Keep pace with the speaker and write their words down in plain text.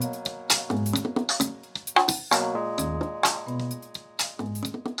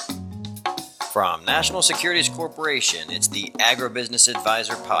From National Securities Corporation, it's the Agribusiness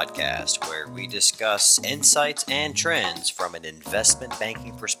Advisor Podcast, where we discuss insights and trends from an investment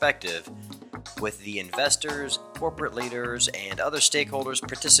banking perspective with the investors, corporate leaders, and other stakeholders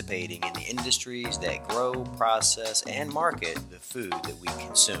participating in the industries that grow, process, and market the food that we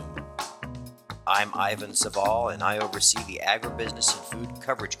consume. I'm Ivan Saval, and I oversee the Agribusiness and Food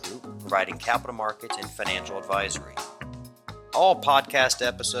Coverage Group, providing capital markets and financial advisory. All podcast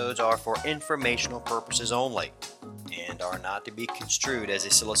episodes are for informational purposes only and are not to be construed as a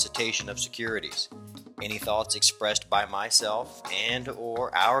solicitation of securities. Any thoughts expressed by myself and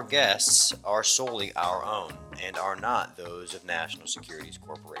or our guests are solely our own and are not those of National Securities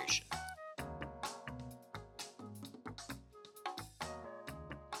Corporation.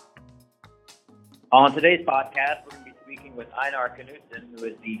 On today's podcast, we're going to be speaking with Ejnar, who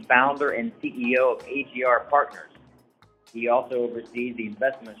is the founder and CEO of AGR Partners. He also oversees the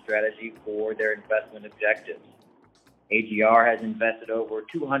investment strategy for their investment objectives. AGR has invested over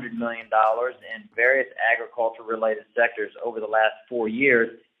 $200 million in various agriculture-related sectors over the last 4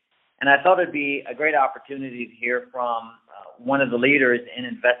 years, and I thought it'd be a great opportunity to hear from one of the leaders in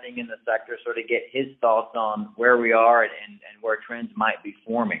investing in the sector, sort of get his thoughts on where we are and where trends might be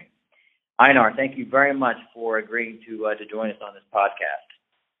forming. Ejnar, thank you very much for agreeing to join us on this podcast.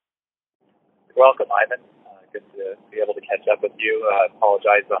 You're welcome, Ivan. Good to be able to catch up with you. I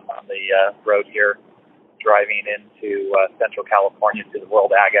apologize, I'm on the road here driving into Central California to the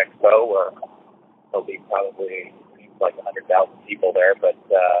World Ag Expo, where there'll be probably seems like 100,000 people there. But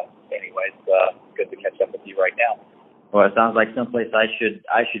anyways, good to catch up with you right now. Well, it sounds like someplace I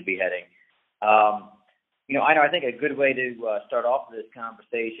should be heading. Ejnar, I think a good way to start off this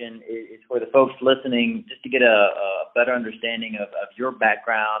conversation is for the folks listening, just to get a better understanding of your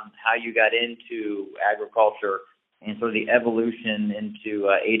background, how you got into agriculture, and sort of the evolution into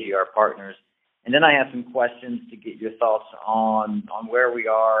AGR Partners. And then I have some questions to get your thoughts on where we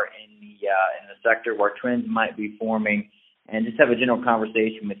are in the sector, where trends might be forming, and just have a general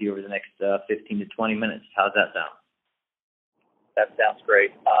conversation with you over the next 15 to 20 minutes. How's that sound? That sounds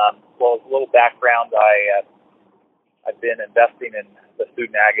great. Well, a little background, I've been investing in the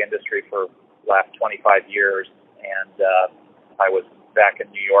food and ag industry for the last 25 years, and I was back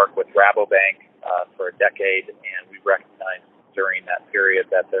in New York with Rabobank for a decade, and we recognized during that period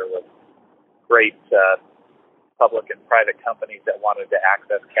that there was great public and private companies that wanted to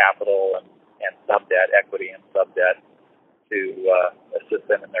access capital and sub-debt, equity and sub-debt, to assist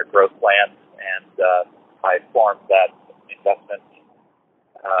them in their growth plans, and I formed that investment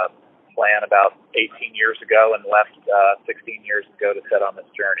plan about 18 years ago and left 16 years ago to set on this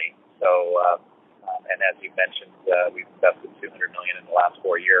journey. So, and as you mentioned, we've invested $200 million in the last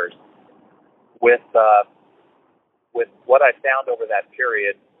 4 years. With what I found over that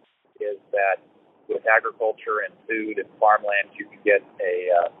period is that with agriculture and food and farmland, you can get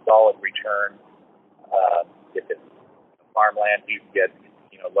a solid return. If it's farmland, you can get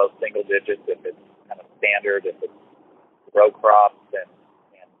low single digits. If it's kind of standard, if it's row crops and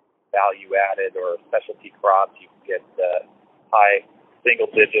value added or specialty crops, you can get high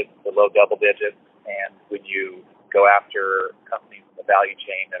single digits to low double digits. And when you go after companies in the value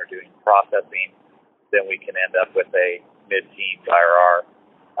chain that are doing processing, then we can end up with a mid-teens IRR,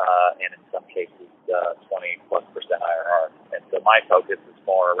 and in some cases 20+% IRR. And so my focus is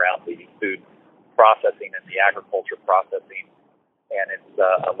more around the food processing and the agriculture processing, and it's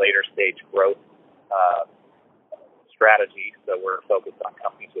a later stage growth strategy. So we're focused on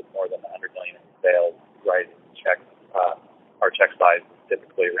companies with more than $100 million in sales, rising checks. Our check size is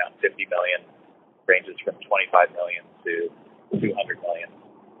typically around $50 million, ranges from $25 million to $200 million.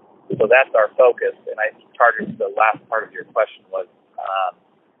 So that's our focus. And I targeted the last part of your question was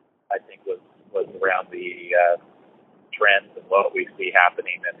around the trends and what we see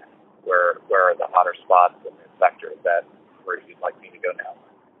happening and where are the hotter spots in the sector. Is that where you'd like me to go now?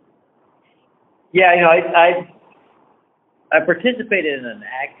 Yeah, I participated in an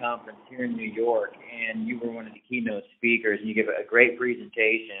ag conference here in New York, and you were one of the keynote speakers, and you gave a great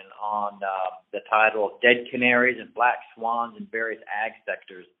presentation on the title of Dead Canaries and Black Swans in Various Ag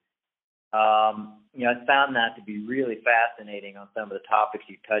Sectors. I found that to be really fascinating on some of the topics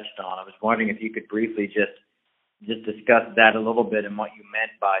you touched on. I was wondering if you could briefly just discuss that a little bit and what you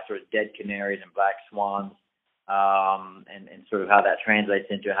meant by sort of dead canaries and black swans, and sort of how that translates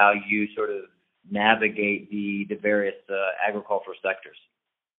into how you sort of navigate the various agricultural sectors.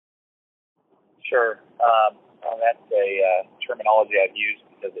 Sure. That's a terminology I've used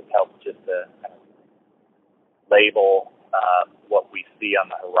because it helps just to kind of label what we see on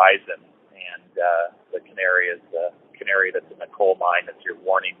the horizon. And the canary is the canary that's in the coal mine. It's your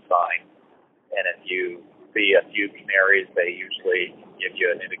warning sign. and if you see a few canaries, they usually give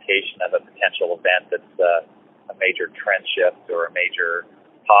you an indication of a potential event that's a major trend shift or a major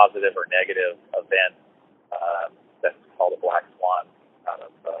positive or negative event. That's called a black swan out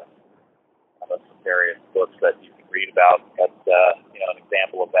of some various books that you can read about. But an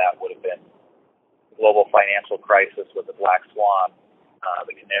example of that would have been the global financial crisis with the black swan.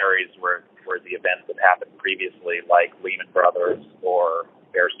 The canaries were the events that happened previously, like Lehman Brothers or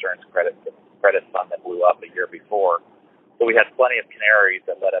Bear Stearns credit fund that blew up a year before. So we had plenty of canaries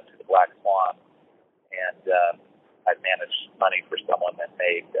that led up to the black swan, and I'd managed money for someone that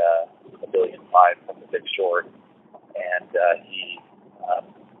made $1.5 billion from the Big Short, and he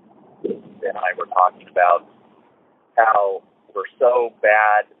and I were talking about how we're so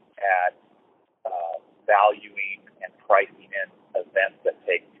bad at valuing and pricing in events that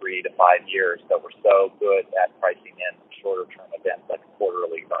take 3 to 5 years, but we're so good at pricing in shorter-term events like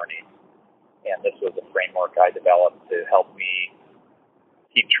quarterly earnings. And this was a framework I developed to help me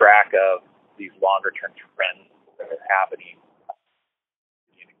keep track of these longer-term trends that are happening.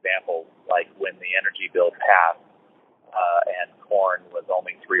 An example, like when the energy bill passed and corn was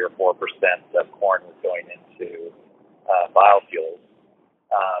only 3 or 4% of corn was going into biofuels.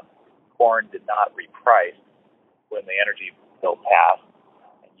 Corn did not reprice when the energy bill passed,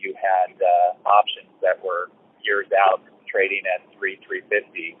 and you had options that were years out trading at $3.50.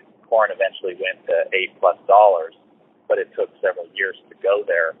 Corn eventually went to $8+, but it took several years to go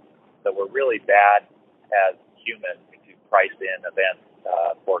there. So we're really bad as humans to price in events.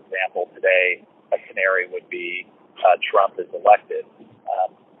 For example, today a canary would be Trump is elected.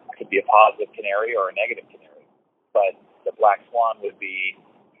 It could be a positive canary or a negative canary, but the black swan would be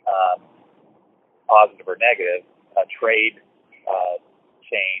positive or negative, a trade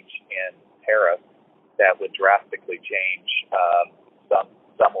change in tariffs that would drastically change.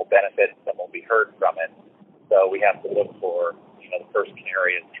 Some will benefit, some will be hurt from it. So we have to look for, the first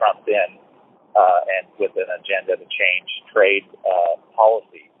canary is Trump's in, and with an agenda to change trade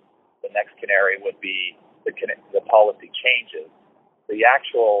policy. The next canary would be the policy changes. The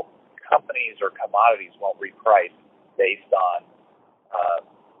actual companies or commodities won't reprice based on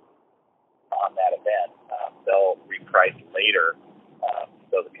that event. They'll reprice later.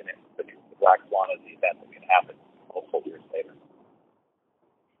 So the black swan is the event that can happen multiple years later.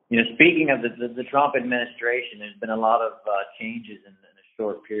 Speaking of the Trump administration, there's been a lot of changes in a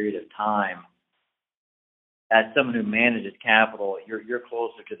short period of time. As someone who manages capital, you're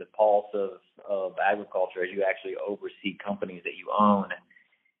closer to the pulse of agriculture as you actually oversee companies that you own.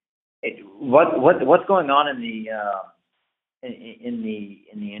 What's going on in the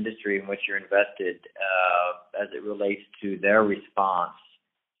industry in which you're invested as it relates to their response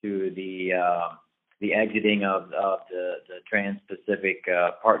to the exiting of the Trans-Pacific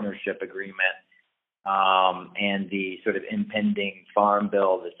Partnership Agreement and the sort of impending farm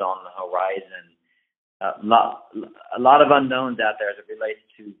bill that's on the horizon? A lot of unknowns out there as it relates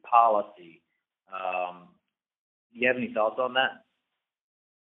to policy. Do you have any thoughts on that?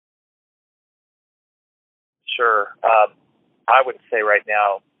 Sure. I would say right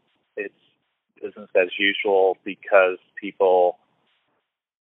now it's business as usual because people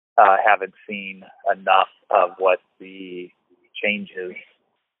haven't seen enough of what the changes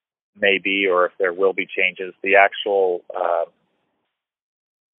may be, or if there will be changes. The actual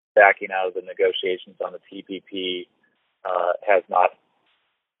backing out of the negotiations on the TPP has not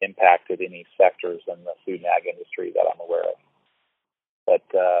impacted any sectors in the food and ag industry that I'm aware of. But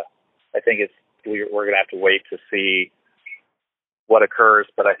I think we're going to have to wait to see what occurs.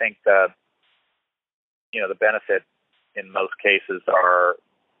 But I think the benefit in most cases are,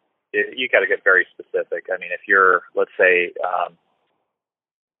 you got to get very specific. I mean, if you're, let's say,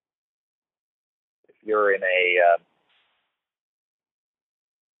 if you're in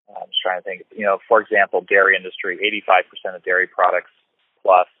I'm just trying to think, for example, dairy industry, 85% of dairy products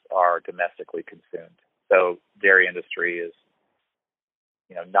plus are domestically consumed. So dairy industry is,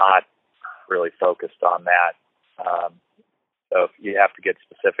 not really focused on that. So if you have to get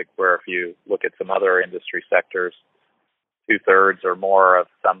specific, where if you look at some other industry sectors, 2/3 or more of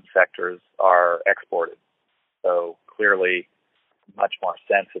some sectors are exported. So clearly much more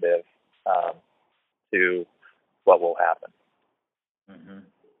sensitive to what will happen. Mm-hmm.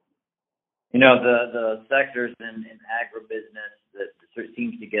 The sectors in agribusiness that sort of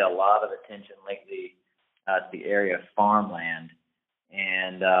seems to get a lot of attention lately is the area of farmland.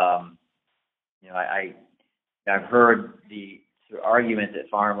 And, I've heard the sort of argument that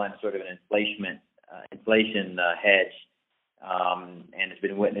farmland is sort of an inflation hedge, and it's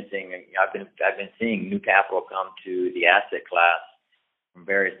been witnessing. I've been seeing new capital come to the asset class from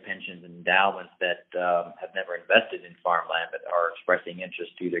various pensions and endowments that have never invested in farmland but are expressing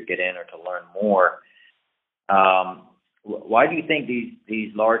interest to either get in or to learn more. Why do you think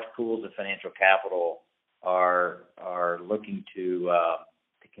these large pools of financial capital are looking to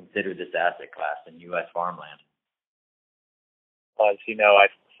consider this asset class in U.S. farmland? As you know, I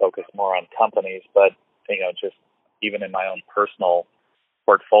focus more on companies, but just even in my own personal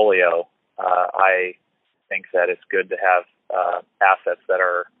portfolio, I think that it's good to have assets that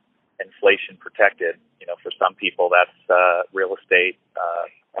are inflation protected. For some people that's real estate,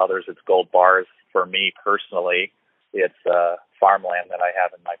 others it's gold bars. For me personally, it's farmland that I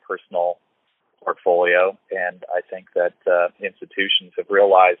have in my personal portfolio, and I think that institutions have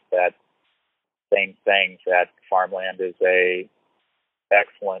realized that same thing, that farmland is a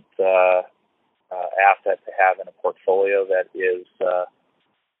excellent asset to have in a portfolio that is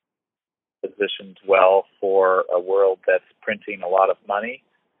positioned well for a world that's printing a lot of money.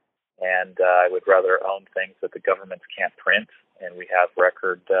 And I would rather own things that the governments can't print. And we have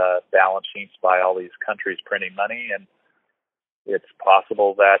record balance sheets by all these countries printing money. And it's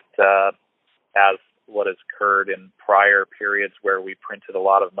possible that as what has occurred in prior periods where we printed a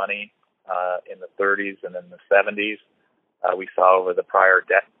lot of money in the 30s and in the 70s, we saw over the prior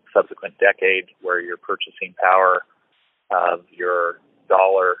subsequent decade where your purchasing power of your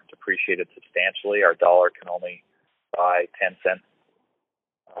dollar depreciated substantially. Our dollar can only buy 10 cents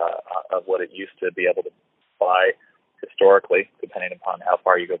of what it used to be able to buy historically. Depending upon how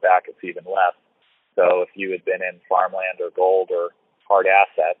far you go back, it's even less. So if you had been in farmland or gold or hard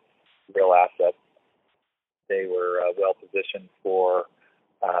assets, real assets, they were well positioned for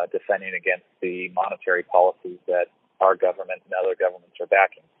defending against the monetary policies that our government and other governments are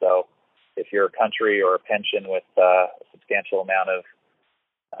backing. So if you're a country or a pension with a substantial amount of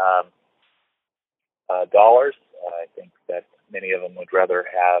dollars, I think that many of them would rather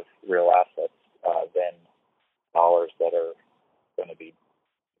have real assets than dollars that are going to be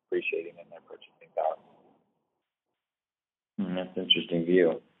depreciating in their purchasing power. That's an interesting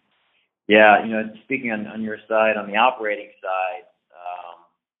view. Yeah, speaking on your side, on the operating side,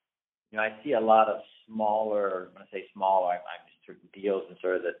 I see a lot of smaller, when I say smaller, I'm just deals in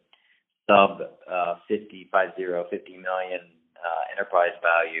sort of the sub 50 million enterprise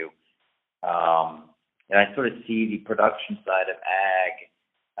value. And I sort of see the production side of ag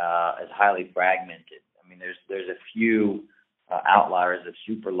as highly fragmented. I mean, there's a few outliers of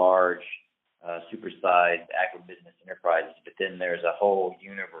super large, super-sized agribusiness enterprises, but then there's a whole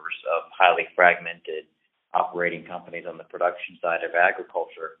universe of highly fragmented operating companies on the production side of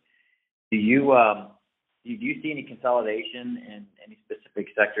agriculture. Do you see any consolidation in any specific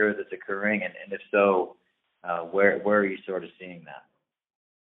sector that's occurring, and if so, where are you sort of seeing that?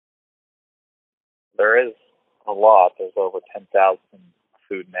 There is a lot. There's over 10,000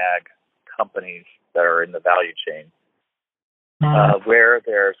 food and ag companies that are in the value chain. Where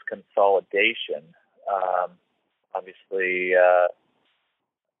there's consolidation, obviously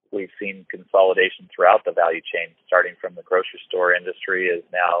we've seen consolidation throughout the value chain, starting from the grocery store industry is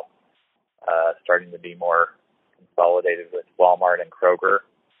now starting to be more consolidated with Walmart and Kroger.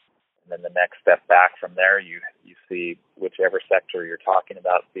 And then the next step back from there, you see whichever sector you're talking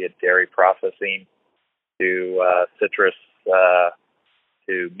about, be it dairy processing to citrus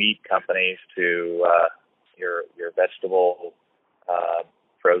to meat companies to your vegetable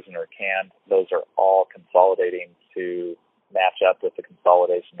frozen or canned, those are all consolidating to match up with the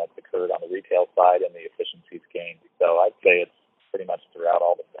consolidation that's occurred on the retail side and the efficiencies gained. So I'd say it's pretty much throughout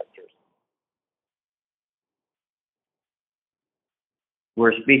all the sectors.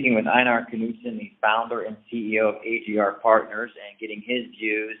 We're speaking with Ejnar Knudsen, the founder and CEO of AGR Partners, and getting his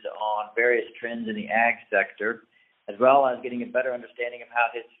views on various trends in the ag sector, as well as getting a better understanding of how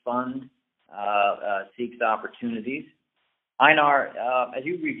his fund seeks opportunities. Ejnar, as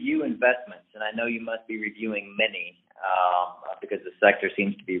you review investments, and I know you must be reviewing many because the sector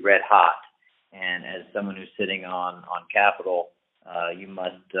seems to be red hot, and as someone who's sitting on capital, you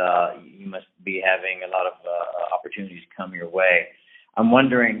must be having a lot of opportunities come your way. I'm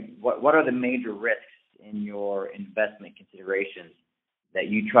wondering, what are the major risks in your investment considerations that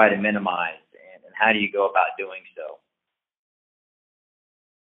you try to minimize, and how do you go about doing so?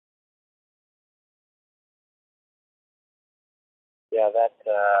 Yeah, that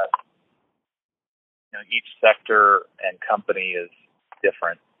each sector and company is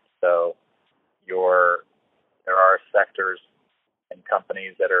different. So there are sectors and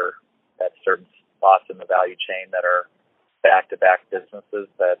companies that are at certain spots in the value chain that are back-to-back businesses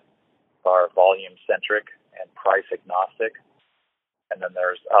that are volume-centric and price-agnostic. And then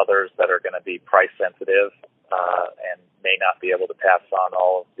there's others that are going to be price-sensitive, and may not be able to pass on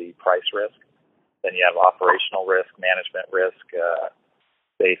all of the price risk. Then you have operational risk, management risk,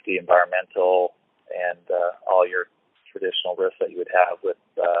 safety, environmental, and all your traditional risks that you would have with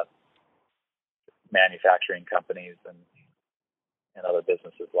manufacturing companies and other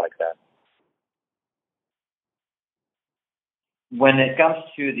businesses like that. When it comes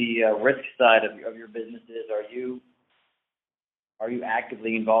to the risk side of your businesses, are you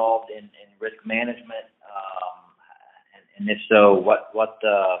actively involved in risk management? And if so, what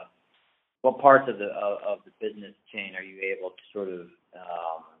parts of the business chain are you able to sort of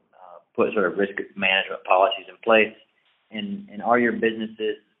put sort of risk management policies in place? And are your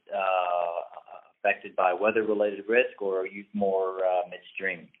businesses affected by weather-related risk, or are you more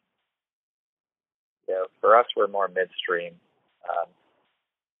midstream? Yeah, for us, we're more midstream,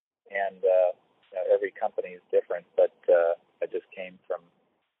 and every company is different. But I just came from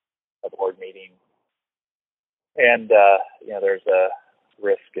a board meeting, and there's a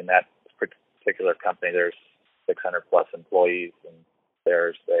risk in that particular company. There's 600 plus employees, and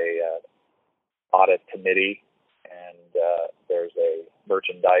there's a audit committee, and there's a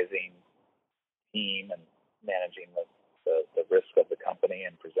merchandising team and managing the risk of the company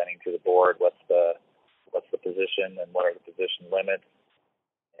and presenting to the board what's the position and what are the position limits.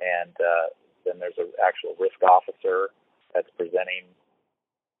 And then there's an actual risk officer that's presenting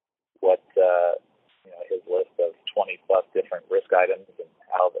what his list of 20 plus different risk items and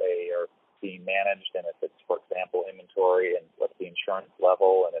how they are being managed, and if it's, for example, inventory, and what's the insurance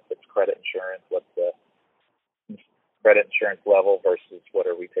level, and if it's credit insurance, what's the credit insurance level versus what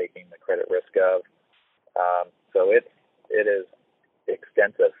are we taking the credit risk of. So it is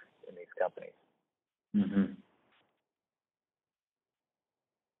extensive in these companies. Mm-hmm.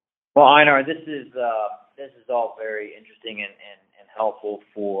 Well, Ejnar, this is all very interesting and helpful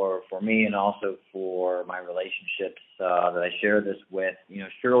for me, and also for my relationships that I share this with.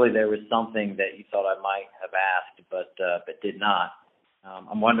 Surely there was something that you thought I might have asked, but did not.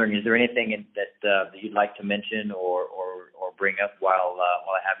 I'm wondering, is there anything that you'd like to mention or bring up while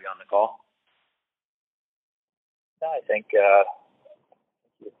I have you on the call? No, I think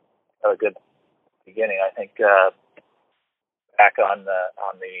a good beginning. I think back on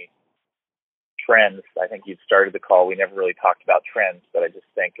the trends, I think you started the call. We never really talked about trends, but I just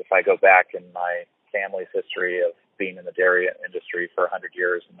think if I go back in my family's history of being in the dairy industry for 100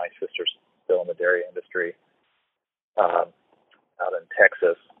 years, and my sister's still in the dairy industry out in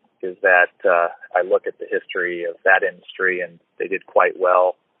Texas, is that I look at the history of that industry, and they did quite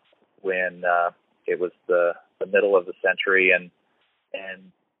well when it was the middle of the century, and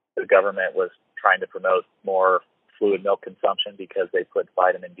the government was trying to promote more fluid milk consumption because they put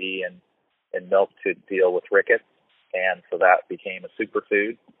vitamin D in milk to deal with rickets, and so that became a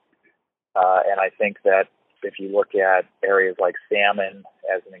superfood. And I think that if you look at areas like salmon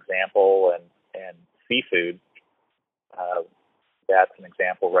as an example, and seafood, that's an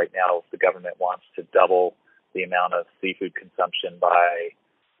example right now. The government wants to double the amount of seafood consumption by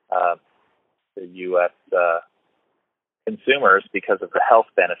the U.S. Consumers because of the health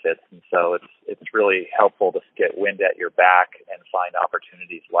benefits, and so it's really helpful to get wind at your back and find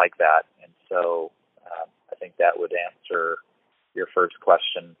opportunities like that. And so I think that would answer your first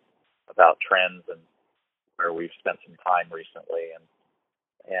question about trends and where we've spent some time recently,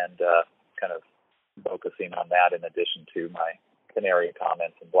 and kind of focusing on that in addition to my canary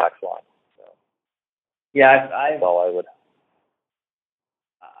comments and black swan. So, yeah, that's all I would.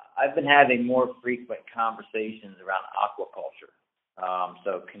 I've been having more frequent conversations around aquaculture.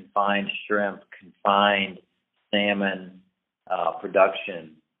 So confined shrimp, confined salmon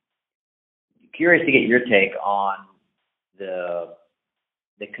production. Curious to get your take on the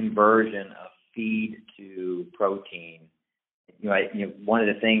conversion of feed to protein. One of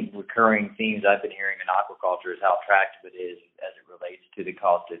the recurring themes I've been hearing in aquaculture is how attractive it is as it relates to the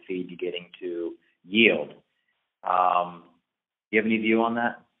cost of feed to getting to yield. Do you have any view on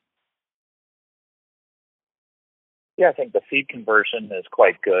that? Yeah, I think the feed conversion is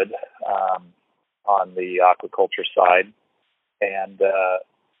quite good on the aquaculture side, and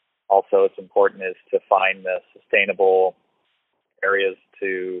also it's important is to find the sustainable areas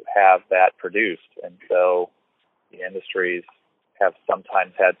to have that produced. And so the industries have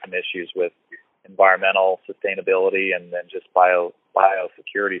sometimes had some issues with environmental sustainability and then just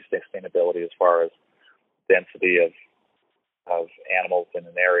biosecurity sustainability as far as density of animals in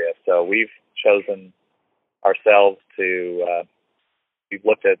an area. So we've chosen ourselves to we've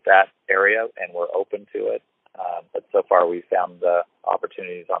looked at that area and we're open to it, but so far we've found the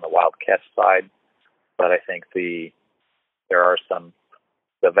opportunities on the wild catch side. But I think there are some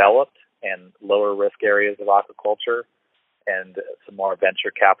developed and lower risk areas of aquaculture and some more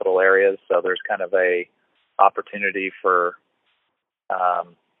venture capital areas. So there's kind of a opportunity for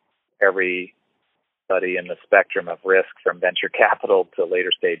everybody in the spectrum of risk, from venture capital to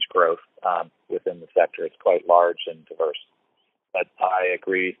later stage growth within the sector. It's quite large and diverse. But I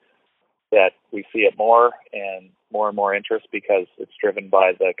agree that we see it more and more interest because it's driven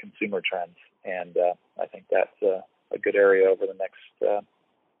by the consumer trends. And I think that's a good area over the next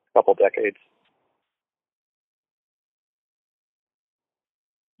couple decades.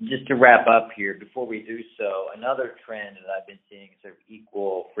 Just to wrap up here, before we do so, another trend that I've been seeing sort of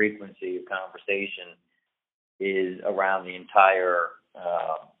equal frequency of conversation is around the entire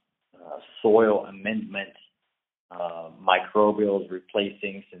soil amendment, microbials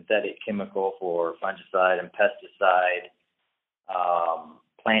replacing synthetic chemical for fungicide and pesticide,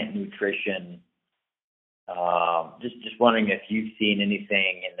 plant nutrition. Just wondering if you've seen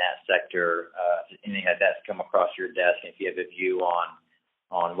anything in that sector, anything like that's come across your desk, and if you have a view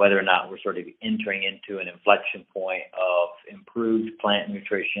on whether or not we're sort of entering into an inflection point of improved plant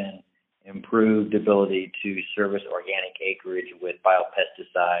nutrition, improved ability to service organic acreage with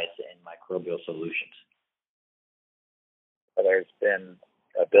biopesticides and microbial solutions. There's been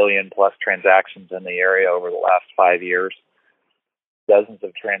 1 billion plus transactions in the area over the last 5 years, dozens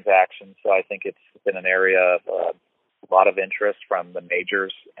of transactions. So I think it's been an area of a lot of interest from the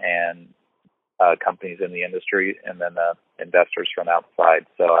majors and companies in the industry, and then investors from outside.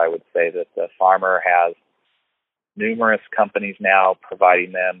 So I would say that the farmer has numerous companies now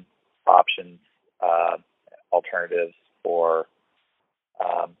providing them options, alternatives for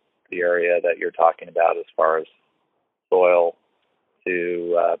the area that you're talking about, as far as soil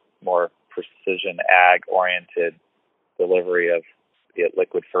to more precision ag-oriented delivery of, be it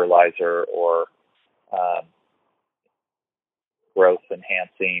liquid fertilizer or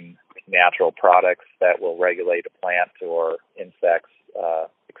growth-enhancing natural products that will regulate a plant or insects,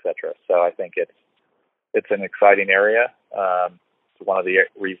 etc. So I think it's an exciting area. It's one of the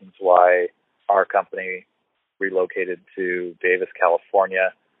reasons why our company relocated to Davis,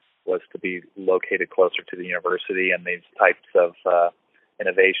 California, was to be located closer to the university and these types of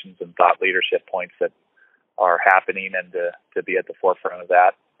innovations and thought leadership points that are happening, and to be at the forefront of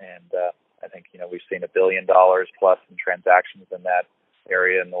that. And I think, we've seen $1 billion plus in transactions in that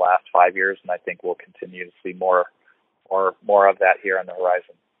area in the last 5 years, and I think we'll continue to see more of that here on the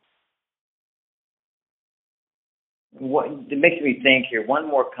horizon. It makes me think here, one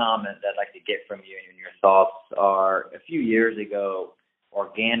more comment that I'd like to get from you and your thoughts are, a few years ago,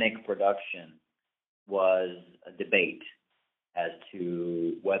 organic production was a debate as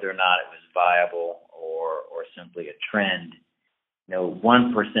to whether or not it was viable or simply a trend.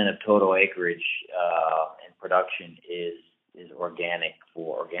 1% of total acreage in production is organic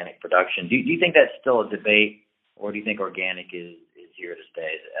for organic production. Do you think that's still a debate, or do you think organic is here to stay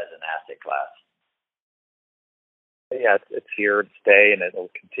as an asset class? Yeah, it's here to stay, and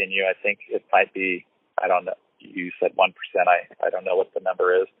it'll continue. I think it might be, I don't know, you said 1%. I don't know what the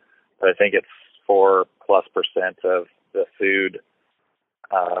number is, but I think it's 4+% of the food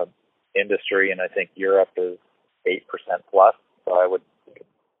industry, and I think Europe is 8% plus. So I would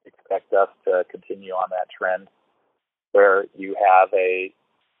expect us to continue on that trend, where you have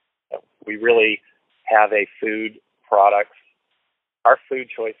we really have a food products. Our food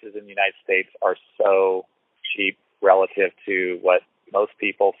choices in the United States are so cheap relative to what most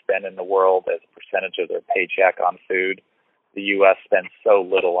people spend in the world as a percentage of their paycheck on food. The U.S. spends so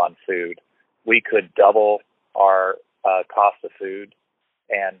little on food. We could double our cost of food,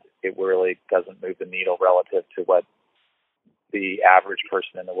 and it really doesn't move the needle relative to what the average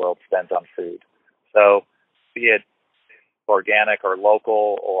person in the world spends on food. So be it organic or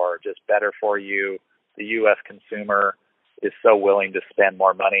local or just better for you, the U.S. consumer is so willing to spend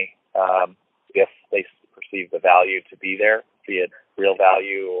more money if they perceive the value to be there, be it real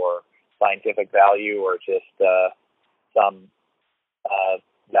value or scientific value or just some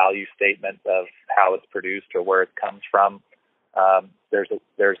value statement of how it's produced or where it comes from. There's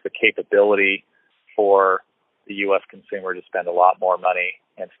the capability for the U.S. consumer to spend a lot more money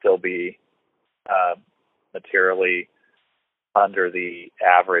and still be materially under the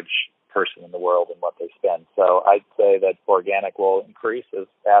average person in the world in what they spend. So I'd say that organic will increase,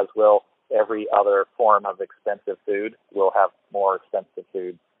 as will every other form of expensive food. We'll have more expensive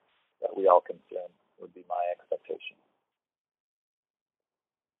food that we all consume, would be my expectation.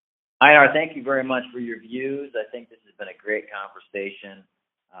 Ejnar, thank you very much for your views. I think this has been a great conversation.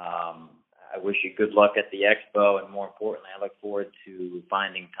 I wish you good luck at the expo, and more importantly, I look forward to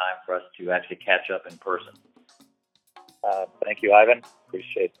finding time for us to actually catch up in person. Thank you, Ivan.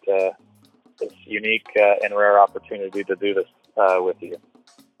 Appreciate this unique and rare opportunity to do this with you.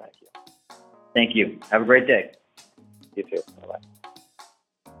 Thank you. Thank you. Have a great day. You too. Bye-bye.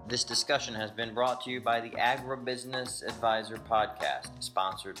 This discussion has been brought to you by the Agribusiness Advisor Podcast,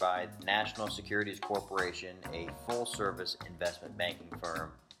 sponsored by National Securities Corporation, a full-service investment banking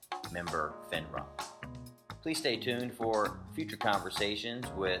firm, member FINRA. Please stay tuned for future conversations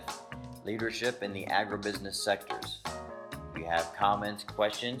with leadership in the agribusiness sectors. If you have comments,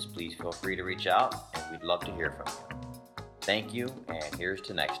 questions, please feel free to reach out, and we'd love to hear from you. Thank you, and here's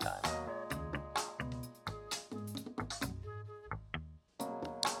to next time.